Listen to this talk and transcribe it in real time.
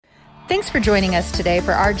Thanks for joining us today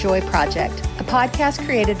for Our Joy Project, a podcast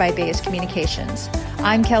created by Bayes Communications.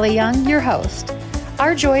 I'm Kelly Young, your host.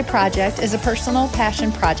 Our Joy Project is a personal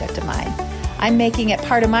passion project of mine. I'm making it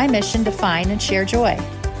part of my mission to find and share joy.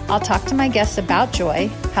 I'll talk to my guests about joy,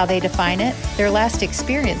 how they define it, their last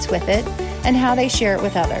experience with it, and how they share it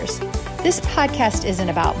with others. This podcast isn't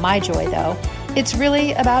about my joy, though. It's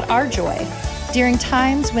really about our joy. During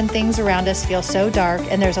times when things around us feel so dark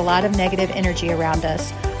and there's a lot of negative energy around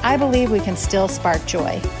us, I believe we can still spark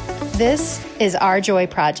joy. This is Our Joy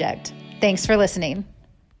Project. Thanks for listening.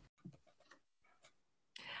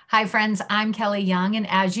 Hi, friends. I'm Kelly Young, and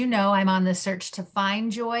as you know, I'm on the search to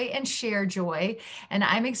find joy and share joy. And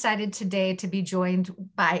I'm excited today to be joined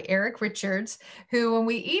by Eric Richards, who, when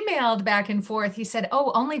we emailed back and forth, he said,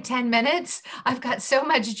 "Oh, only 10 minutes? I've got so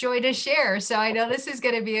much joy to share." So I know this is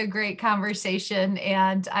going to be a great conversation,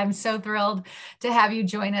 and I'm so thrilled to have you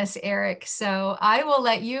join us, Eric. So I will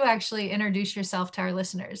let you actually introduce yourself to our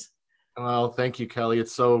listeners. Well, thank you, Kelly.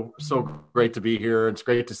 It's so great to be here. It's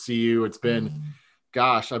great to see you. It's been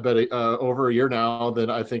I bet over a year now that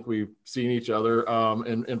I think we've seen each other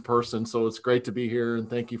in person. So it's great to be here, and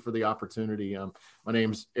thank you for the opportunity. My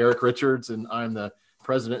name's Eric Richards, and I'm the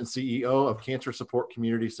president and CEO of Cancer Support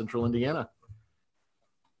Community Central Indiana.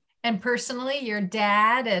 And personally, your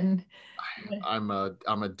dad and I'm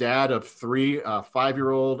a dad of three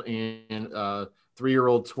 5-year-old and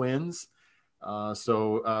 3-year-old twins.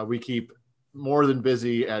 So we keep more than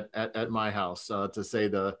busy at my house, to say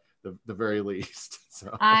the very least.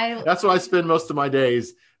 So that's why I spend most of my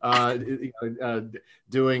days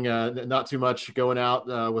doing not too much, going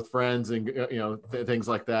out with friends and things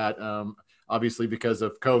like that. Obviously because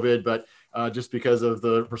of COVID, but just because of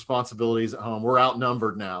the responsibilities at home. We're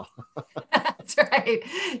outnumbered now. That's right.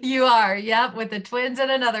 You are. Yep. With the twins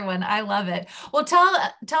and another one. I love it. Well,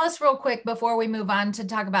 tell us real quick before we move on to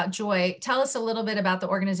talk about joy. Tell us a little bit about the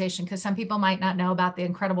organization, because some people might not know about the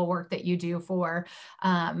incredible work that you do for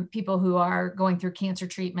people who are going through cancer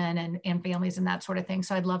treatment and families and that sort of thing.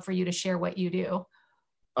 So I'd love for you to share what you do.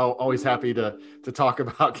 Oh, always happy to talk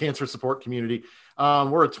about Cancer Support Community.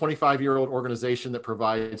 We're a 25-year-old organization that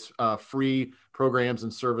provides free programs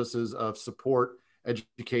and services of support,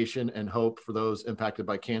 education, and hope for those impacted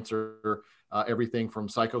by cancer. Everything from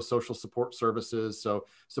psychosocial support services, so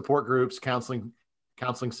support groups, counseling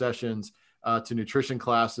sessions, to nutrition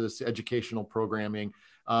classes, to educational programming.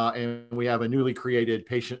 And we have a newly created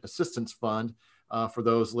patient assistance fund for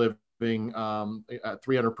those living at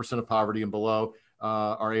 300% of poverty and below.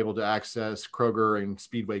 Are able to access Kroger and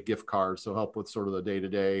Speedway gift cards, so help with sort of the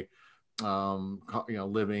day-to-day,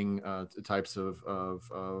 living types of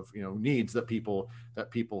needs that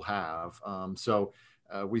people have. So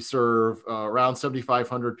we serve around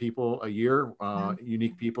 7,500 people a year,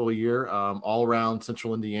 unique people a year, all around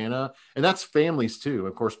Central Indiana, and that's families too,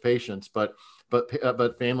 of course, patients, but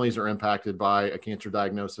families are impacted by a cancer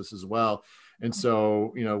diagnosis as well. And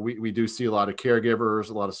so, we do see a lot of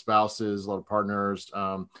caregivers, a lot of spouses, a lot of partners,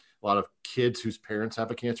 a lot of kids whose parents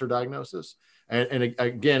have a cancer diagnosis. And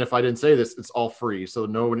again, if I didn't say this, it's all free. So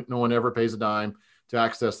no one ever pays a dime to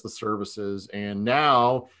access the services. And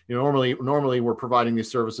now, normally we're providing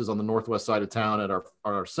these services on the northwest side of town at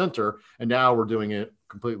our center. And now we're doing it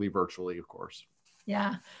completely virtually, of course.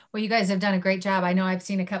 Yeah. Well, you guys have done a great job. I know I've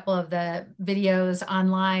seen a couple of the videos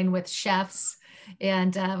online with chefs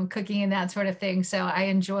and cooking and that sort of thing. So I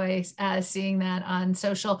enjoy seeing that on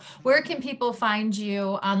social. Where can people find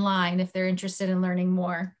you online if they're interested in learning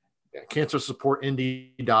more?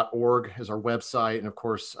 CancerSupportIndy.org is our website. And of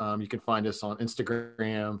course, you can find us on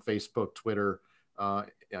Instagram, Facebook, Twitter,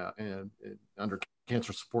 and under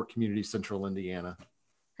Cancer Support Community Central Indiana.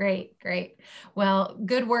 Great. Well,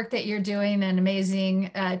 good work that you're doing, an amazing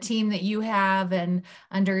team that you have, and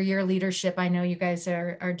under your leadership, I know you guys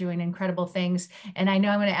are doing incredible things. And I know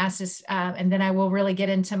I'm going to ask this, and then I will really get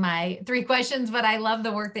into my 3 questions, but I love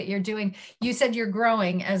the work that you're doing. You said you're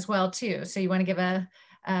growing as well too. So you want to give a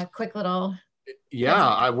quick little...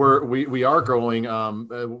 Yeah, we are growing.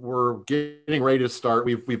 We're getting ready to start.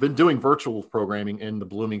 We've been doing virtual programming in the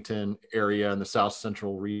Bloomington area and the South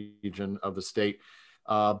Central region of the state.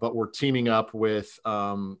 But we're teaming up with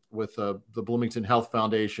the Bloomington Health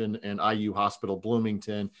Foundation and IU Hospital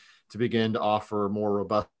Bloomington to begin to offer more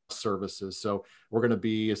robust services. So we're going to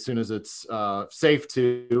be, as soon as it's safe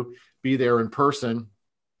to be there in person,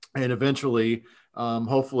 and eventually,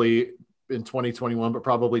 hopefully in 2021, but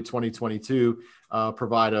probably 2022,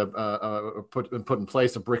 provide put in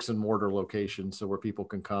place a bricks and mortar location, so where people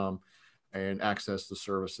can come and access the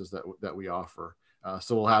services that we offer.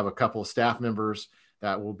 So we'll have a couple of staff members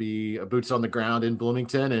that will be boots on the ground in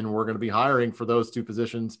Bloomington. And we're going to be hiring for those 2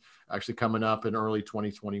 positions actually coming up in early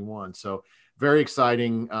 2021. So very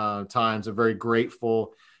exciting times. I'm very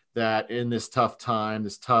grateful that in this tough time,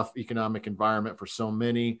 this tough economic environment for so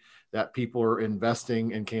many, that people are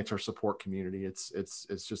investing in cancer support community.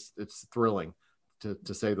 It's thrilling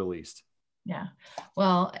to say the least. Yeah.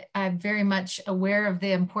 Well, I'm very much aware of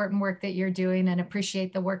the important work that you're doing and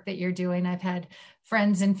appreciate the work that you're doing. I've had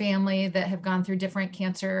friends and family that have gone through different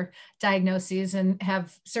cancer diagnoses and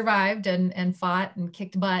have survived and fought and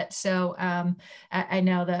kicked butt. So I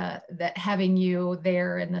know that having you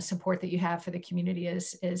there and the support that you have for the community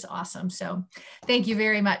is awesome. So thank you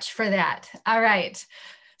very much for that. All right.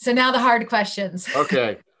 So now the hard questions.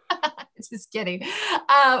 Okay. Just kidding.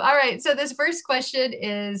 All right. So this first question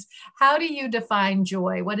is, how do you define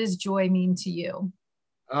joy? What does joy mean to you?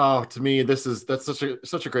 Oh, to me, that's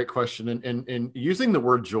such a great question. And using the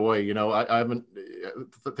word joy, you know, I haven't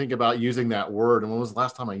think about using that word. And when was the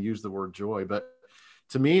last time I used the word joy? But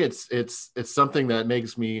to me, it's something that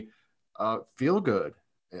makes me feel good.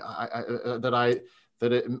 That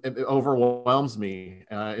it overwhelms me.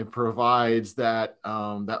 It provides that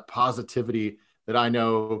positivity that I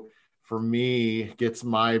know for me gets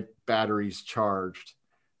my batteries charged.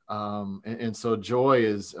 And so joy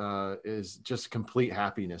is just complete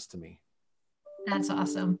happiness to me. That's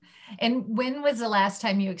awesome. And when was the last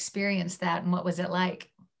time you experienced that, and what was it like?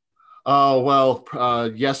 Oh,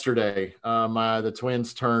 well, yesterday, the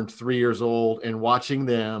twins turned 3 years old, and watching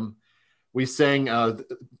them, we sang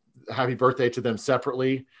happy birthday to them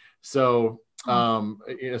separately. So,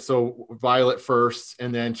 so Violet first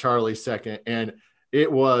and then Charlie second. And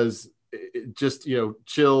it was just,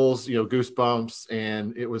 chills, goosebumps.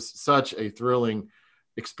 And it was such a thrilling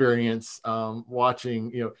experience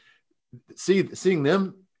watching, seeing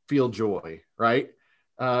them feel joy, right?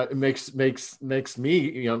 It makes me,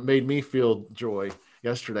 made me feel joy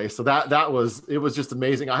yesterday. So it was just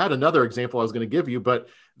amazing. I had another example I was going to give you, but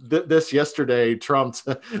this yesterday trumped,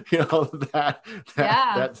 that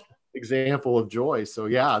example of joy. So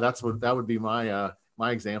yeah, that would be my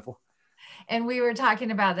example. And we were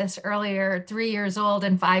talking about this earlier, 3 years old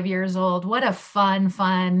and 5 years old. What a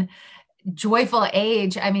fun, joyful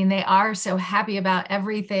age. I mean, they are so happy about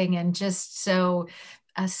everything and just so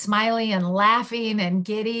smiley and laughing and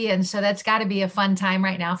giddy. And so that's got to be a fun time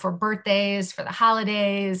right now for birthdays, for the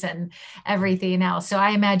holidays and everything else. So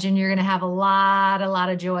I imagine you're going to have a lot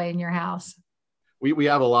of joy in your house. We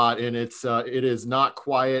have a lot, and it is not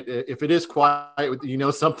quiet. If it is quiet,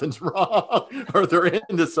 something's wrong, or they're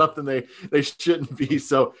into something they shouldn't be.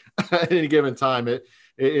 So at any given time,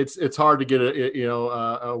 it's hard to get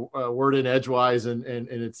a word in edgewise, and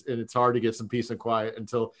it's hard to get some peace and quiet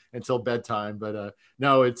until bedtime. But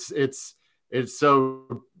no, it's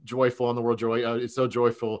so joyful on the World Joy. It's so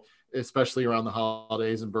joyful, especially around the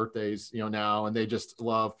holidays and birthdays, now, and they just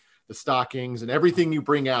love the stockings and everything you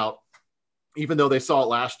bring out. Even though they saw it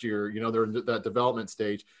last year, they're in that development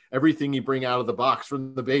stage, everything you bring out of the box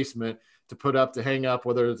from the basement to put up, to hang up,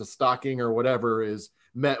 whether it's a stocking or whatever, is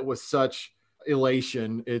met with such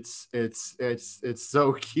elation. It's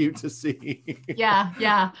so cute to see.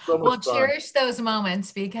 Yeah. So well, fun. Cherish those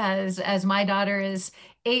moments, because as my daughter is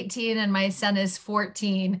 18 and my son is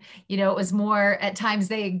 14, it was more at times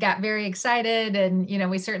they got very excited, and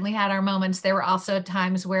we certainly had our moments. There were also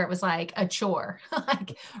times where it was like a chore,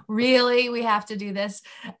 like, really, we have to do this?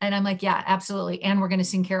 And I'm like, yeah, absolutely, and we're going to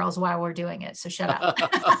sing carols while we're doing it, so shut up.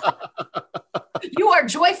 You are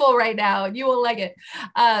joyful right now. You will like it.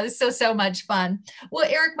 So much fun. Well,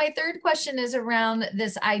 Eric, my third question is around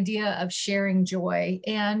this idea of sharing joy.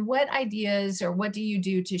 And what ideas or what do you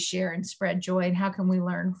do to share and spread joy? And how can we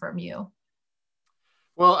learn from you?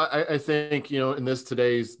 Well, I think, in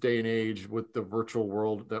today's day and age, with the virtual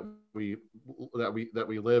world that we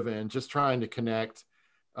live in, just trying to connect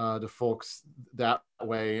to folks that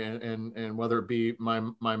way, and whether it be my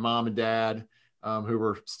mom and dad, who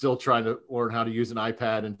were still trying to learn how to use an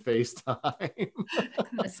iPad and FaceTime.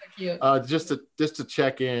 That's so cute. Just to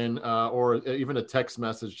check in, or even a text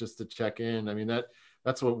message just to check in. I mean,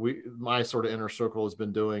 that's what my sort of inner circle has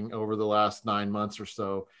been doing over the last 9 months or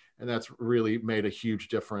so, and that's really made a huge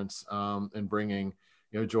difference in bringing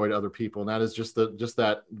joy to other people. And that is just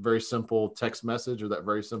that very simple text message, or that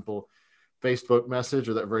very simple Facebook message,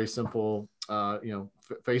 or that very simple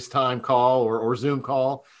FaceTime call or Zoom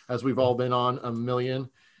call, as we've all been on a million,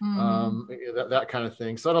 that kind of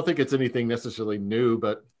thing. So I don't think it's anything necessarily new,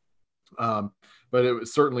 but it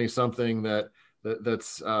was certainly something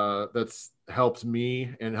that's helped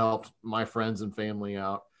me and helped my friends and family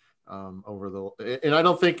out over and I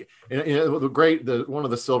don't think, one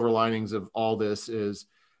of the silver linings of all this is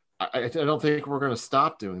I don't think we're going to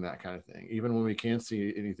stop doing that kind of thing, even when we can't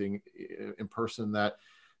see anything in person, that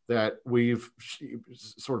we've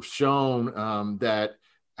sort of shown that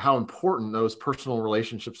how important those personal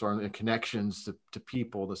relationships are, and the connections to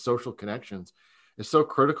people, the social connections, is so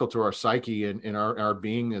critical to our psyche and our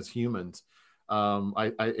being as humans.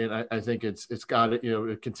 I think it's got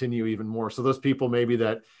to continue even more. So those people maybe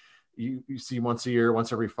that you see once a year,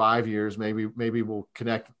 once every 5 years, maybe we'll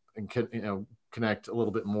connect and connect a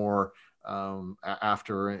little bit more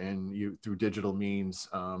after, and through digital means,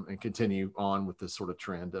 and continue on with this sort of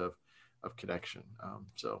trend of connection.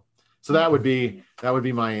 So that would be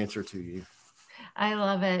my answer to you. I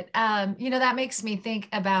love it. That makes me think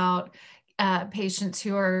about patients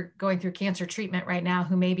who are going through cancer treatment right now,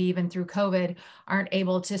 who maybe even through COVID aren't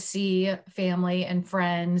able to see family and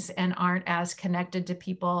friends and aren't as connected to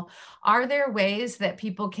people. Are there ways that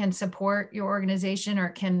people can support your organization or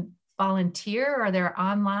can volunteer? Are there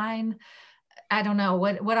online? I don't know,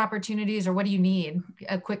 what opportunities, or what do you need?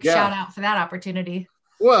 A quick shout out for that opportunity.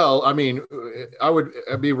 Well, I mean,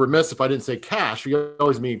 I'd be remiss if I didn't say cash. We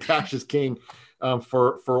always mean cash is king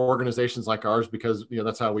for organizations like ours, because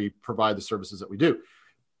that's how we provide the services that we do.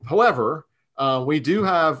 However, we do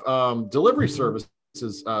have delivery services,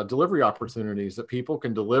 delivery opportunities that people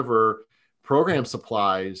can deliver program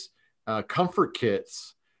supplies, comfort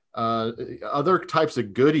kits, other types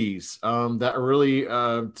of goodies that are really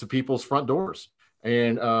to people's front doors,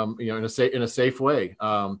 and in a safe way.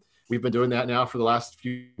 We've been doing that now for the last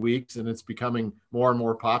few weeks, and it's becoming more and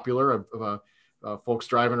more popular. Folks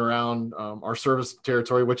driving around our service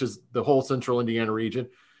territory, which is the whole central Indiana region.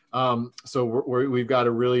 So we've got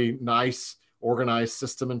a really nice organized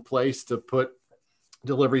system in place to put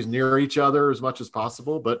deliveries near each other as much as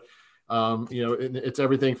possible. But it's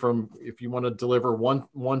everything from, if you want to deliver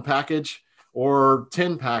one package or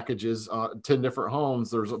 10 packages, 10 different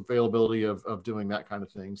homes, there's availability of doing that kind of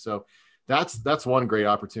thing. So that's one great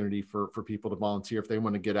opportunity for people to volunteer if they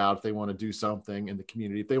want to get out, if they want to do something in the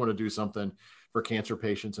community, if they want to do something for cancer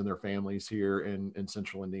patients and their families here in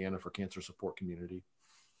Central Indiana for Cancer Support Community.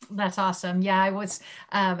 That's awesome. Yeah, I was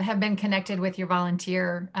have been connected with your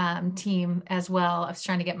volunteer team as well. I was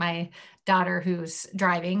trying to get my daughter, who's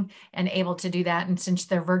driving, and able to do that. And since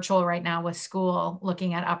they're virtual right now with school,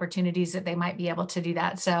 looking at opportunities that they might be able to do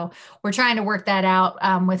that. So we're trying to work that out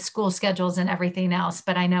with school schedules and everything else.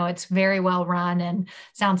 But I know it's very well run and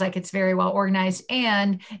sounds like it's very well organized,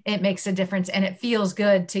 and it makes a difference, and it feels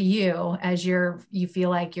good to you as you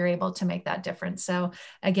feel like you're able to make that difference. So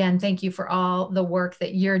again, thank you for all the work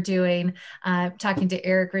that you're doing. Talking to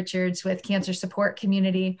Eric Richards with Cancer Support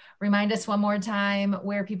Community. Remind us one more time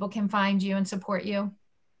where people can find you and support you.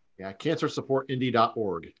 Yeah,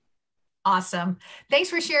 cancersupportindy.org. Awesome. Thanks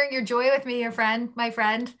for sharing your joy with me, my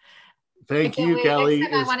friend. Thank you, Kelly.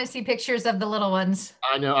 Next time I want to see pictures of the little ones.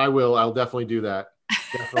 I know I will. I'll definitely do that.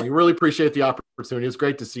 Definitely. Really appreciate the opportunity. It's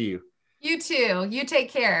great to see you. You too. You take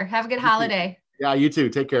care. Have a good holiday. Yeah, you too.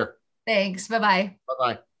 Take care. Thanks. Bye-bye.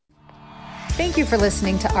 Bye-bye. Thank you for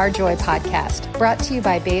listening to Our Joy podcast, brought to you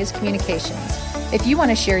by Bays Communications. If you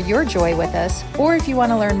want to share your joy with us, or if you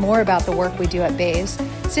want to learn more about the work we do at Bays,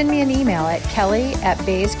 send me an email at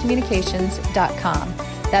kelly@bayscommunications.com.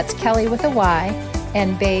 That's Kelly with a Y,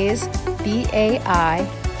 and Bays,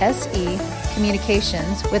 BAISE,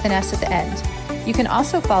 Communications with an S at the end. You can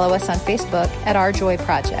also follow us on Facebook at Our Joy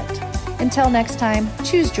Project. Until next time,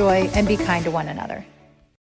 choose joy and be kind to one another.